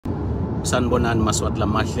Sanbonan Maswat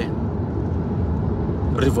Lamahle.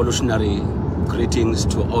 Revolutionary greetings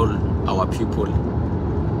to all our people,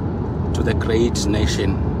 to the great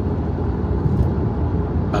nation.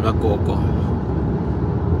 Bagakoko.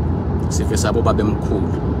 Sifesabo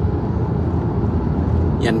babemkhulu.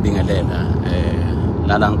 Yanibingelela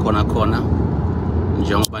lala ngikhona khona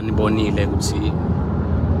njengoba nibonile ukuthi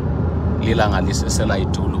lilanga lisesela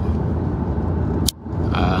idulu.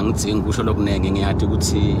 Ngidzinga ukusho lokunenge ngiyathi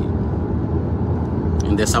ukuthi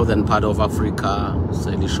in the southern part of Africa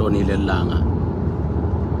selishonile ilanga,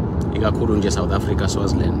 ikakhulu nje South Africa,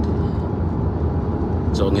 Swaziland.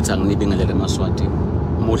 So ngithi anginibingelele Maswati,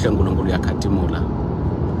 muhle uNkulunkulu yakhathimula.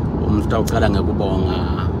 Umuntu awuqala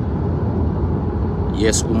ngekubonga,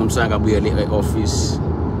 yes, umuntu sakabuyele e-office.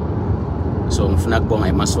 So ngifuna ukubonga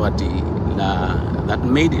eMaswati that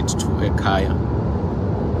made it to ekhaya.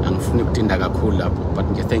 Angifuni ukutinda kakhulu lapho, but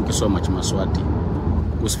nje thank you so much Maswati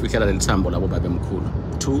kusifihlela lelithambo labo babemkhulu.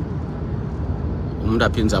 2, umuntu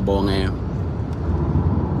aphinza abonge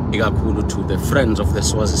ikakhulu to the friends of the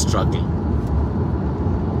Swazi struggle,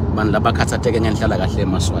 bantu labakhathatheke ngendlela kahle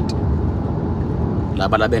eMaswati,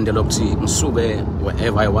 laba labende lokuthi ngisuke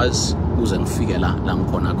wherever I was uze ngifike la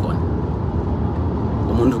ngikhona khona.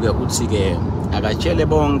 Umuntu ke uthi ke akatshele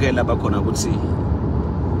bonke laba khona ukuthi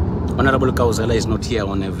Honorable Kauzela is not here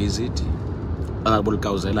on a visit. Honorable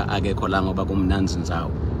Kauzela akekho la ngoba kumnanzi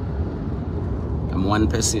nzawo. I'm one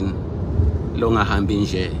person longa hambi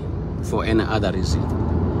nje for any other reason.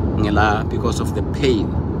 Ngela because of the pain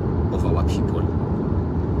of our people.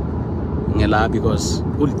 Ngela because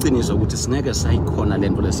uliqiniso ukuthi singeke sayikhona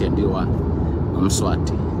lento lesiyendiwa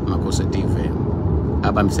ngomswati Consolidate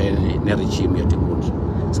abambisene neregime yetikundla.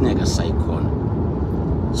 Singeke sayikhona.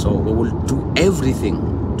 So we will do everything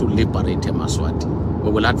to liberate Maswati. We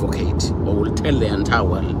will advocate. We will tell the entire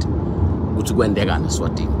world. We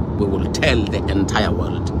will tell the entire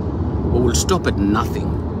world. We will stop at nothing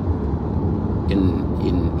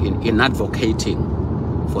in advocating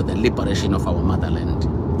for the liberation of our motherland.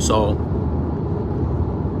 So,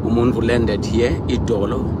 Umundu landed here,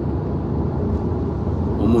 Idolo.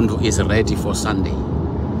 Umundu is ready for Sunday.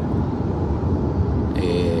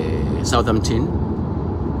 Southampton,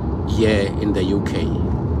 here in the UK.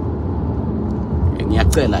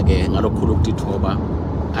 Ngiyacela ke ngalokhulu ukutithoba,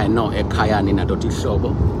 I know ekhaya nina doti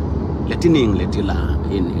hlobo letiningi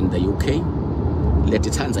letila in the UK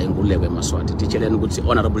letithanza ingulebe Maswati. Ticheleni ukuthi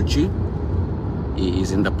Honorable G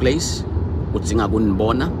is in the place, udzinga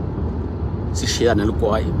kunibona, sishiyane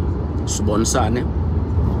lugwayi, sibonisane,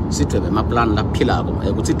 sidwebe amaplan laphilako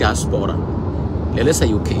ukuthi diaspora lelesa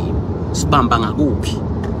UK sibamba ngakuphi.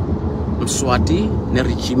 Mswati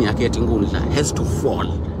neregime yakhe yetingundla has to fall,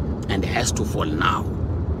 and has to fall now.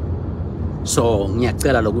 So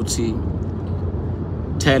ngiyacela lokuthi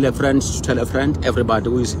tell a friend to tell a friend, everybody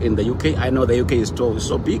who is in the UK. I know the UK is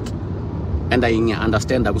so big, and I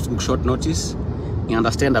understand that with short notice. I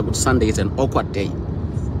understand that Sunday is an awkward day,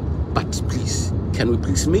 but please, can we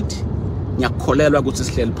please meet? Ngiyakholelwa ukuthi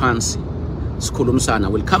sihleli phansi sikhulumisana,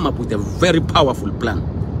 will come up with a very powerful plan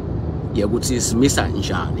yokuthi simisa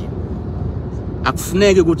njani.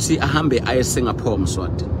 Akufuneki ukuthi ahambe aye Singapore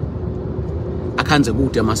Mswati, akhanze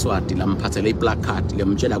kude Maswati lamphathele i-black card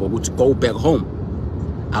lemtshela ukuthi go back home,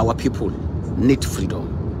 our people need freedom.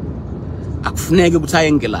 Akufuneki ukuthi aye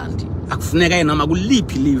eNgilandi, akufuneka aye noma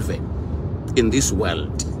kuliphi live in this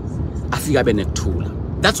world afika benekuthula.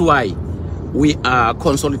 That's why we are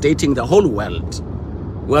consolidating the whole world.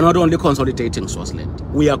 We are not only consolidating Swaziland,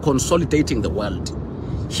 we are consolidating the world.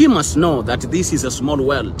 He must know that this is a small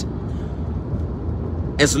world.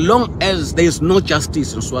 As long as there is no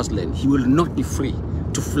justice in Swaziland, he will not be free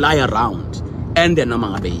to fly around and then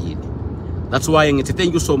that's why I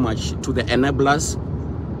thank you so much to the enablers,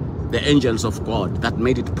 the angels of God that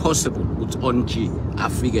made it possible with Onji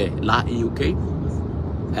Afige La UK.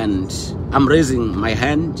 And I'm raising my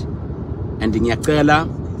hand and in Yakela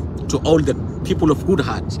to all the people of good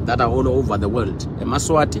heart that are all over the world, the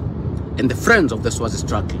Maswati and the friends of the Swazi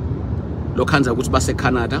struggle. Lokanza Gutbase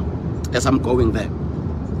Canada as I'm going there.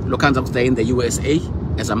 Lokanza was there in the USA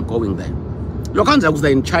as I'm going there. Lokanza was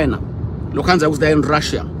there in China. Lokanza was there in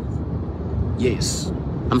Russia. Yes,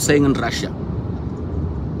 I'm saying in Russia.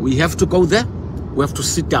 We have to go there. We have to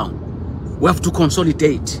sit down. We have to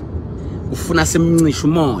consolidate. Ufuna semncisho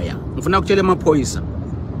moya. Ufuna ukutshela amaphoyisa.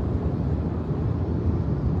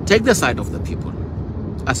 Take the side of the people.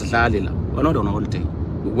 Asidlali la. We're not on holiday.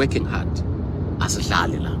 We're working hard.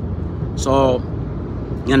 Asidlali la. So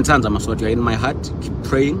Nyantanza Maswati, you're in my heart. Keep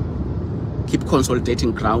praying. Keep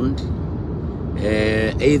consolidating ground.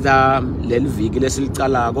 Either leliviki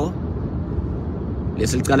lesilcalago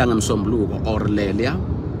Lesilcala ngemsombuluko or lelia,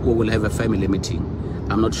 we will have a family meeting.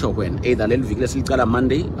 I'm not sure when. Either lesilcala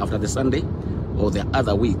Monday after the Sunday, or the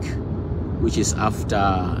other week, which is after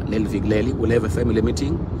Lelvigleli, we'll have a family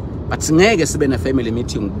meeting. But ngeke sibe na family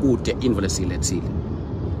meeting kude invoice ilethile.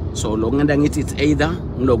 So lokungenda ngithi it's either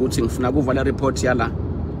ngilokuthi ngifuna kuvala report yala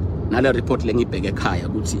nale report lengibheke ekhaya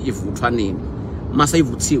ukuthi ivuthwa nini. Mase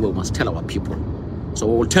ivuthiwe we must tell our people. So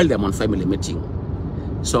we will tell them on family meeting.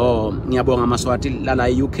 So ngiyabonga Maswati lala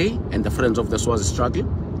UK and the friends of the Swazi struggle,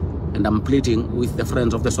 and I'm pleading with the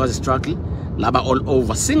friends of the Swazi struggle laba all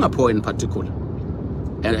over Singapore in particular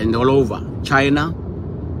and all over China,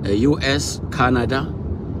 US, Canada,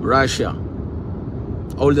 Russia,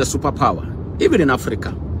 all the superpower, even in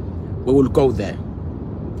Africa, we will go there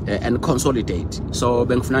and consolidate. So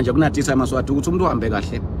bengifuna nje kunathisa Maswati ukuthi umuntu uhambe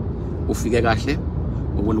kahle ufike kahle,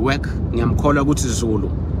 we will work. Ngiyamkhola ukuthi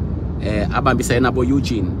Zulu abambisa nabo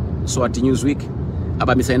Eugene Swati Newsweek,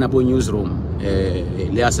 abambisa nabo newsroom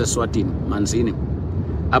lease Swatini Manzini,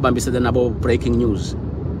 abambisa nabo breaking news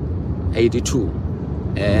 82,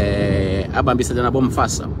 abambisa nabo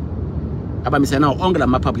Mfasa, abambisa now onke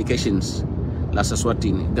lama publications lase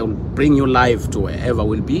Swatini. They will bring you live to wherever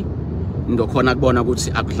will be. Ndokhona kubona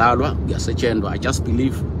ukuthi akudlalwa kuyasetshenzwa. I just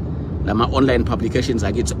believe lama online publications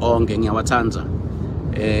akithi onke ngiyawathanza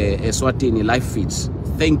Swatini live feeds.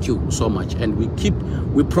 Thank you so much, and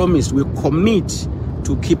we promise, we commit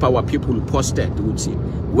to keep our people posted.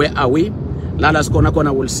 Where are we? Lala's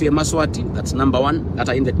Kona will see Maswati, that's number one, that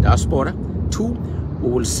are in the diaspora. 2,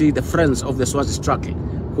 we will see the friends of the Swazi struggle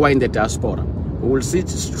who are in the diaspora. We will see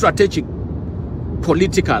strategic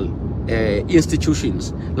political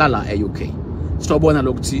institutions lala UK. Stobona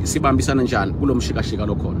lokuthi sibambisana njani kulo mshikashika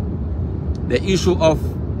lokhona. The issue of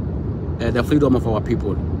the freedom of our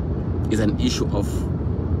people is an issue of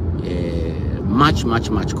much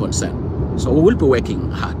concern. So we will be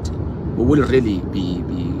working hard. We will really be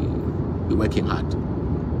working hard.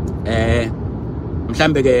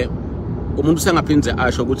 Mhlambe ke umuntu sengaphindze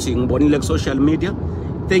asho ukuthi ngibonile ku social media.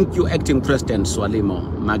 Thank you acting president Swalimo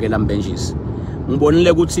Magela Mbenjisi.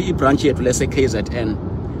 Ngibonile ukuthi ibranch yethu lese KZN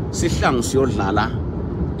sihlangu siyodlala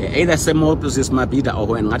either Semopsis Mabida or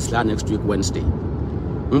when ngathi la next week Wednesday.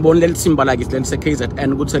 Ngibonile lithimba like lese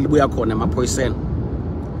KZN ukuthi libuya khona emaphoyiseni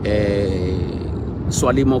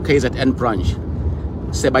Swalimo KZN branch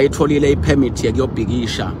sebayitholile ipermit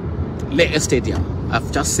yokubhikisha le stadium.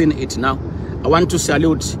 I've just seen it now. I want to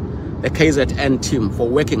salute the KZN team for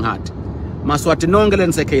working hard. Maswati nonke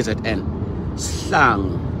lense KZN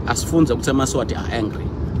sihlangu asifunze ukuthi Maswati are angry.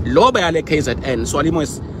 Loba yale KZN Swalimo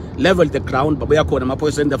is leveled the ground, but we are calling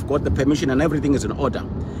amaphoyiseni, they've got the permission and everything is in order.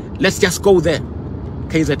 Let's just go there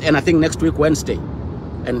KZN, I think next week Wednesday,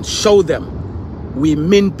 and show them we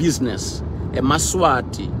mean business.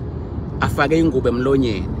 Maswati afake ingubo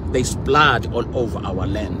emlonyeni. There's blood all over our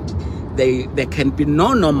land. There can be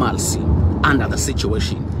no normalcy under the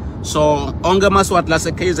situation. So onge Maswati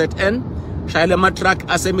lase KZN shayele matruck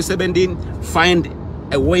asemisebenzini, find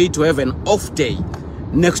a way to have an off day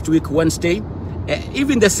next week Wednesday.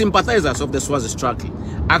 Even the sympathizers of the Swazi struggle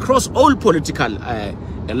across all political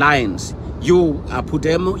lines. You are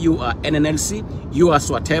Pudemo, you are NNLC, you are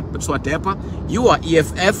Swatepa, you are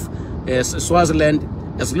EFF, Swaziland.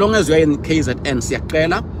 As long as you are in KZN,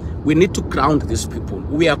 Siakela, we need to ground these people.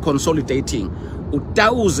 We are consolidating.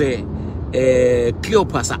 Utauze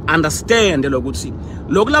Cleopas understand the Logusi.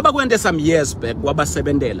 Loglaba went there some years back, Waba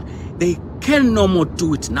Sebendela. They can no more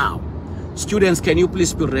do it now. Students, can you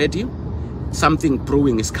please be ready? Something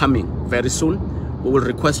brewing is coming very soon. We will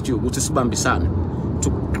request you, to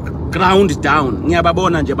ground down.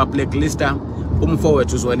 Ngiyababona nje ba blacklista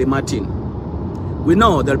umfowethu Zweli Martin. We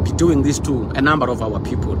know they'll be doing this to a number of our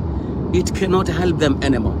people. It cannot help them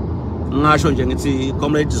anymore. Ngasho nje ngithi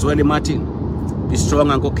comrade Zweli Martin, be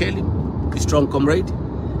strong Uncle Kelly, be strong comrade.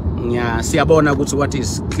 Siyabona ukuthi what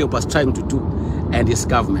is Cleopas trying to do and his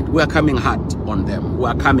government. We are coming hard on them. We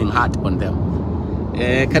are coming hard on them.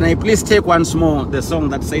 Can I please take once more the song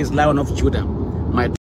that says Lion of Judah? My